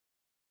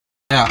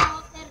Yeah.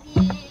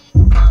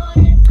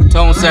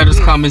 Tone setters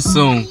coming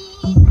soon.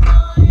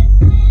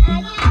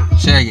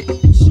 Check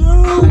it.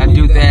 I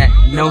do that.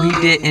 No, he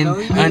didn't.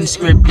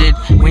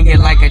 Unscripted. Wing it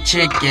like a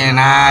chicken.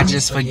 I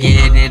just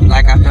forget it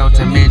like I felt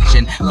to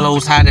mention.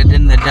 Flows hotter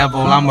than the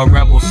devil. I'm a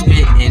rebel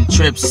spitting.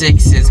 Trip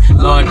sixes.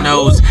 Lord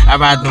knows I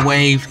ride the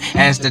wave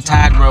as the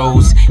tide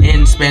rolls.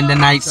 In spend the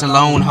nights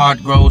alone.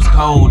 Heart grows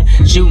cold.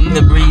 Shooting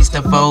the breeze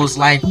to foes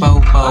like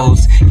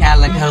fofos.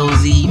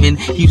 Calicos even.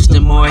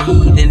 Houston more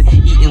heathen.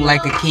 Eating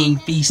like a king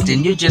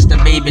feasting. You're just a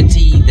baby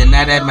teething.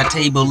 Not at my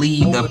table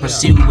either.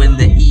 Pursuing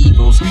the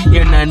evils.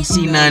 Hear none,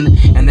 see none.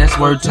 And that's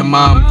word to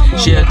mom.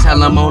 She'll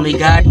tell him only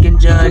God can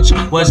judge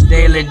what's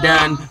daily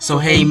done. So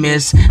hey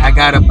miss, I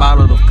got a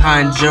bottle of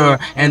conjure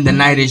and the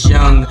night is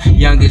young.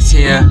 Young is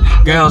here.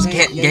 Girls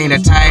can't gain a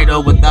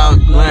title without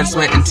blood,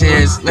 sweat and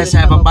tears. Let's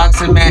have a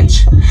boxing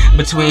match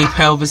between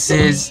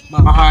pelvises.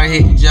 My heart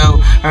hitting Joe,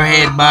 her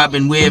head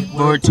bobbing with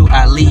word to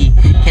Ali.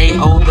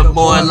 KO the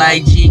boy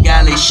like G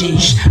golly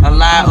sheesh. A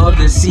lie of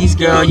the seas,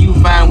 girl, you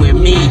fine with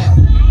me.